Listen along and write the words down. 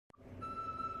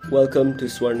Welcome to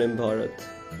Swarnim Bharat,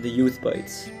 the Youth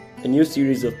Bytes, a new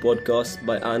series of podcasts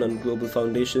by ANON Global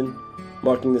Foundation,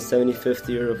 marking the 75th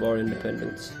year of our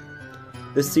independence.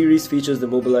 This series features the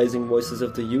mobilizing voices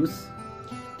of the youth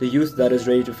that is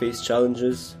ready to face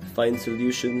challenges, find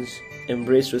solutions,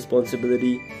 embrace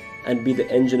responsibility, and be the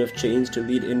engine of change to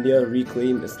lead India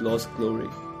reclaim its lost glory.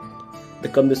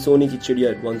 Become the Soni ki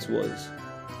chidiya it once was.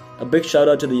 A big shout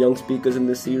out to the young speakers in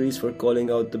this series for calling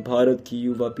out the Bharat ki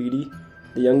Yuva Pidi,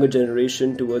 the younger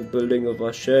generation, towards building of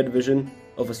our shared vision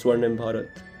of a Swarnim Bharat.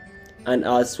 And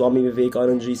as Swami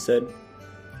Vivekanand ji said,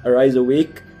 arise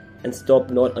awake and stop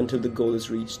not until the goal is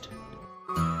reached.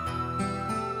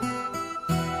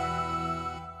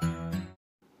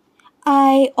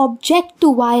 I object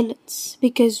to violence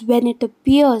because when it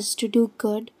appears to do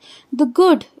good, the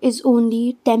good is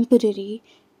only temporary.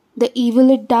 The evil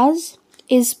it does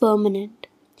is permanent.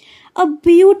 A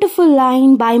beautiful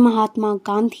line by Mahatma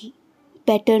Gandhi,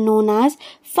 better known as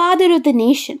Father of the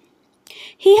Nation.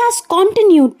 He has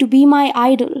continued to be my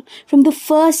idol from the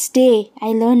first day I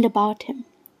learned about him.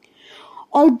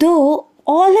 Although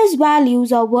all his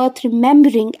values are worth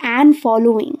remembering and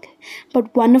following,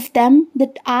 but one of them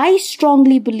that I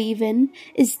strongly believe in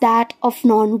is that of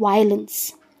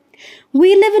non-violence.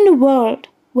 We live in a world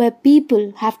where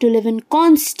people have to live in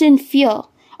constant fear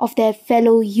of their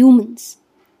fellow humans.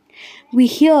 We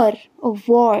hear of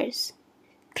wars,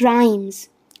 crimes,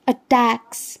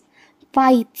 attacks,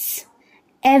 fights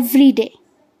every day.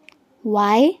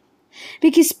 Why?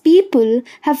 Because people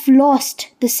have lost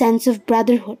the sense of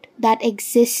brotherhood that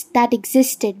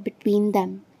existed between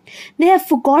them. They have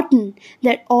forgotten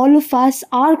that all of us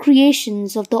are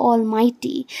creations of the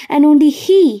Almighty and only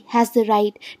He has the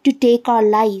right to take our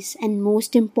lives, and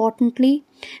most importantly,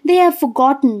 they have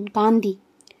forgotten Gandhi.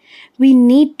 We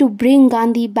need to bring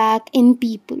Gandhi back in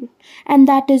people, and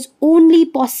that is only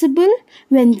possible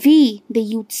when we, the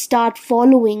youth, start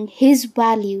following his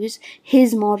values,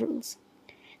 his morals.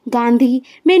 Gandhi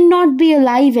may not be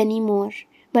alive anymore,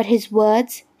 but his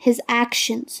words, his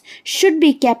actions should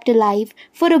be kept alive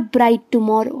for a bright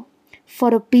tomorrow,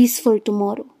 for a peaceful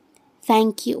tomorrow.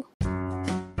 Thank you.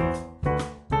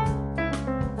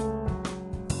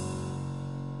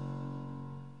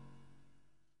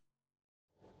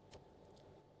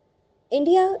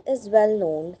 India is well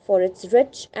known for its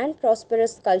rich and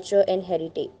prosperous culture and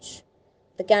heritage.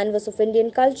 The canvas of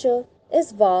Indian culture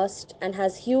is vast and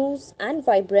has hues and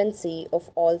vibrancy of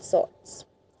all sorts.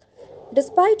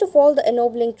 Despite of all the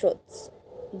ennobling truths,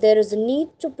 there is a need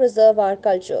to preserve our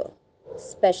culture,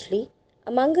 especially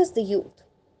amongst the youth,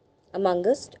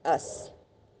 amongst us.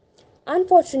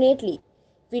 Unfortunately,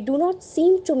 we do not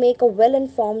seem to make a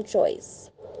well-informed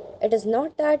choice. It is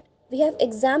not that we have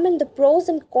examined the pros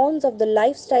and cons of the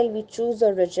lifestyle we choose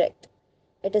or reject.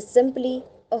 It is simply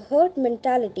a herd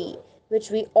mentality which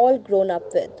we all grown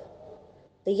up with.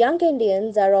 The young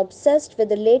Indians are obsessed with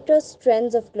the latest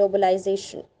trends of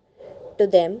globalization. To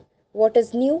them, what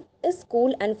is new is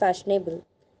cool and fashionable,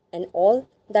 and all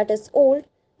that is old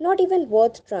not even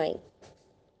worth trying.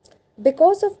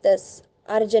 Because of this,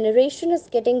 our generation is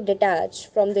getting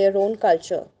detached from their own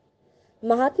culture.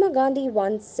 Mahatma Gandhi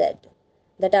once said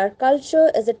that our culture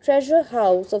is a treasure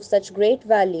house of such great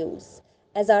values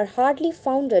as are hardly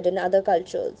found in other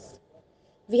cultures.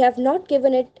 We have not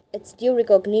given it its due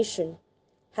recognition,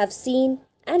 have seen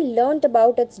and learnt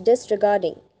about its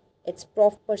disregarding, its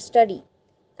proper study,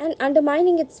 and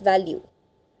undermining its value.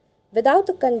 Without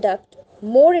the conduct,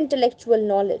 more intellectual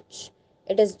knowledge,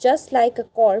 it is just like a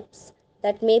corpse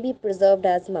that may be preserved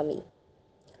as mummy.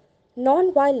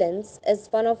 Non-violence is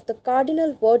one of the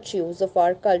cardinal virtues of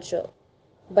our culture,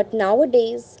 but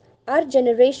nowadays our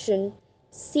generation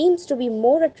seems to be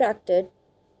more attracted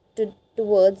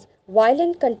towards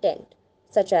violent content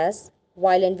such as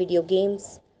violent video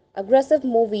games, aggressive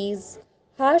movies,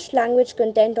 harsh language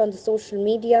content on the social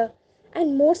media,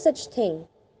 and more such things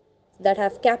that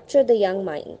have captured the young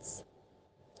minds.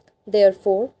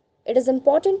 Therefore, it is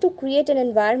important to create an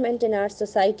environment in our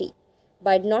society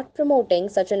by not promoting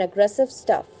such an aggressive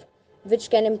stuff which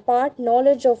can impart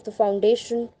knowledge of the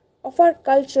foundation of our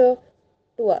culture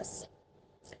to us.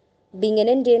 Being an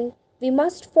Indian, we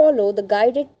must follow the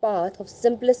guided path of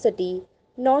simplicity,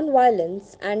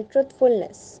 non-violence, and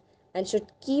truthfulness, and should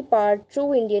keep our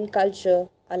true Indian culture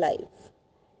alive.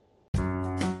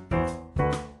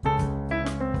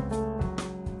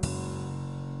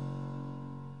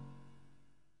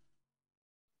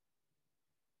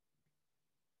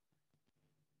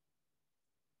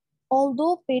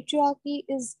 Although patriarchy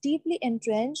is deeply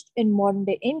entrenched in modern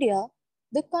day India,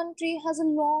 the country has a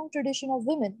long tradition of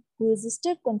women who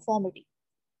resisted conformity,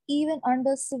 even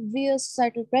under severe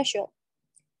societal pressure.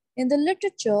 In the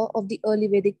literature of the early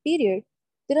Vedic period,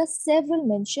 there are several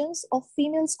mentions of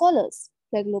female scholars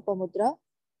like Lopamudra,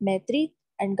 Maitri,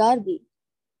 and Gargi.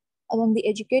 Among the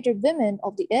educated women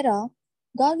of the era,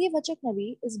 Gargi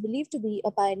Vachaknavi is believed to be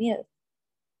a pioneer.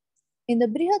 In the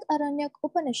Brihad Aranyak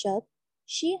Upanishad,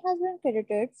 she has been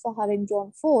credited for having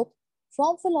drawn forth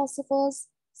from philosophers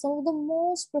some of the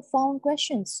most profound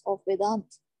questions of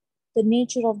Vedanta, the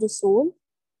nature of the soul,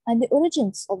 and the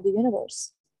origins of the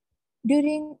universe.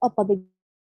 During a public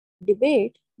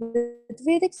debate with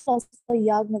Vedic philosopher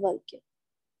Yagnavalkya,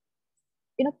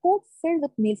 in a court filled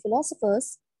with male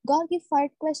philosophers, Gargi fired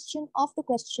question after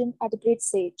question at the great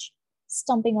sage,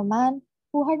 stumping a man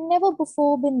who had never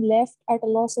before been left at a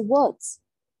loss of words.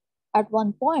 At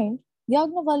one point,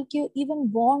 Yagnavalkya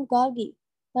even warned Gargi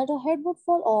that her head would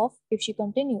fall off if she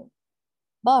continued.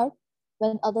 But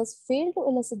when others failed to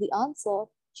elicit the answer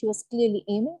she was clearly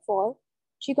aiming for,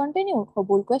 she continued her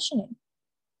bold questioning.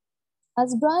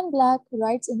 As Brian Black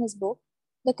writes in his book,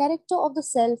 The Character of the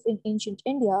Self in Ancient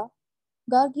India,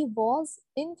 Gargi was,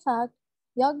 in fact,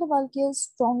 Yagnavalkya's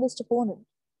strongest opponent,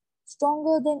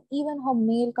 stronger than even her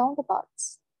male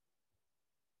counterparts.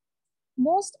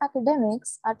 Most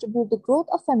academics attribute the growth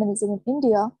of feminism in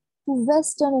India to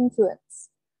Western influence,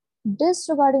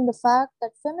 disregarding the fact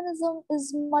that feminism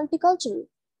is multicultural.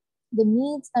 The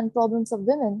needs and problems of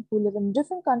women who live in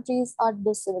different countries are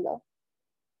dissimilar.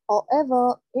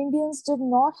 However, Indians did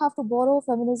not have to borrow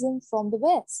feminism from the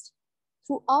West.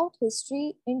 Throughout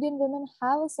history, Indian women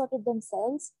have asserted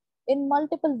themselves in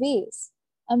multiple ways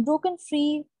and broken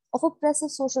free of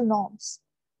oppressive social norms.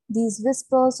 These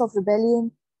whispers of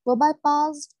rebellion were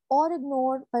bypassed or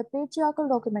ignored by patriarchal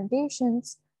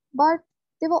documentations, but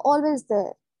they were always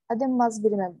there and they must be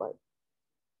remembered.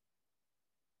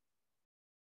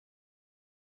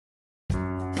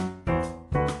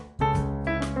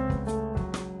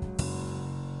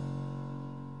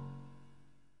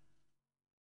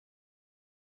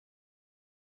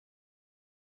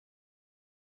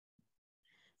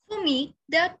 For me,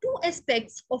 there are two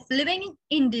aspects of living in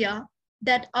India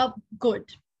that are good.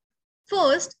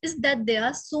 First is that there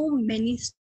are so many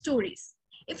stories.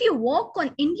 If you walk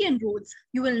on Indian roads,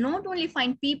 you will not only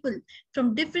find people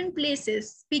from different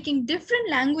places speaking different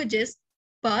languages,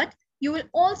 but you will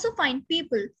also find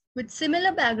people with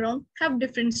similar background have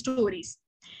different stories.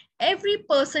 Every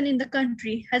person in the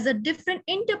country has a different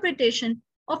interpretation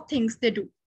of things they do.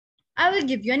 I will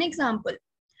give you an example.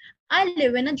 I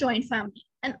live in a joint family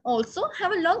and also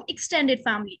have a long extended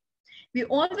family. We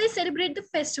always celebrate the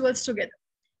festivals together.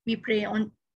 We pray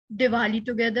on Diwali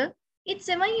together, eat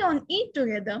sevai on Eid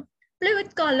together, play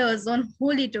with colors on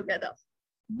Holi together.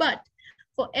 But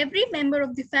for every member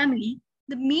of the family,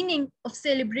 the meaning of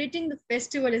celebrating the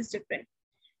festival is different.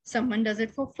 Someone does it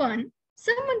for fun,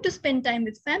 someone to spend time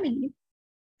with family,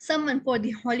 someone for the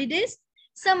holidays,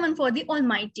 someone for the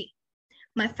Almighty.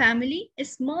 My family is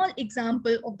a small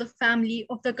example of the family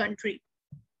of the country.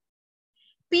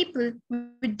 People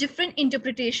with different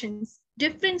interpretations,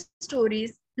 different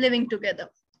stories living together.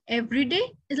 Every day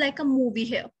is like a movie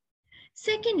here.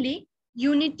 Secondly,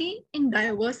 unity in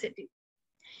diversity.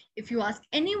 If you ask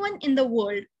anyone in the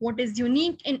world what is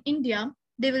unique in India,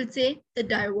 they will say the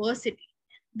diversity,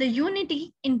 the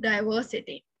unity in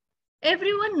diversity.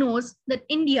 Everyone knows that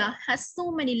India has so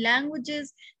many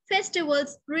languages,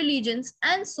 festivals, religions,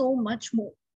 and so much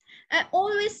more. I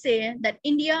always say that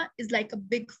India is like a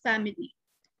big family.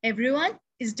 Everyone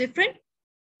is different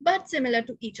but similar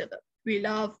to each other. We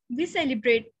love, we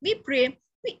celebrate, we pray,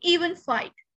 we even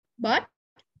fight. But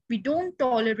we don't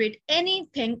tolerate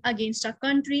anything against our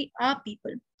country, our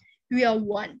people. We are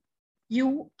one.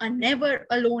 You are never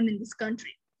alone in this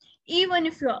country. Even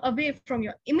if you are away from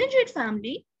your immediate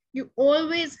family, you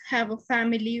always have a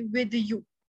family with you.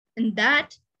 And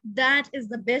that is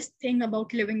the best thing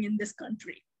about living in this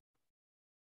country.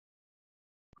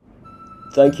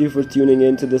 Thank you for tuning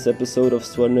in to this episode of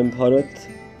Swarnim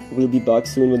Bharat. We'll be back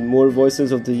soon with more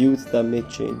voices of the youth that make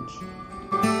change.